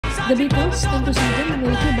The Beatles tentu saja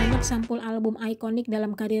memiliki banyak sampul album ikonik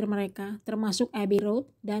dalam karir mereka, termasuk Abbey Road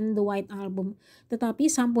dan The White Album. Tetapi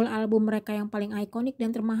sampul album mereka yang paling ikonik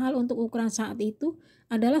dan termahal untuk ukuran saat itu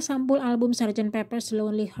adalah sampul album Sgt. Pepper's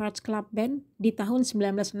Lonely Hearts Club Band di tahun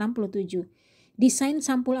 1967. Desain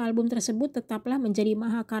sampul album tersebut tetaplah menjadi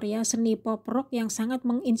mahakarya seni pop rock yang sangat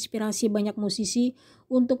menginspirasi banyak musisi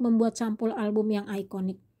untuk membuat sampul album yang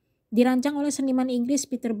ikonik. Dirancang oleh seniman Inggris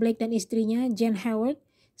Peter Blake dan istrinya Jane Howard,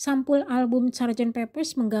 sampul album Sgt.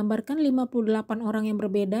 Pepper's menggambarkan 58 orang yang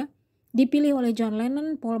berbeda, dipilih oleh John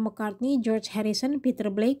Lennon, Paul McCartney, George Harrison, Peter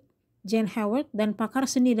Blake, Jane Howard, dan pakar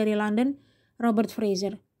seni dari London, Robert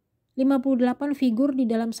Fraser. 58 figur di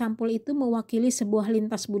dalam sampul itu mewakili sebuah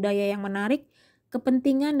lintas budaya yang menarik,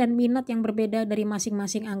 kepentingan dan minat yang berbeda dari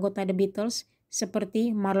masing-masing anggota The Beatles,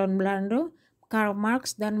 seperti Marlon Brando, Karl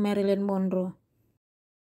Marx, dan Marilyn Monroe.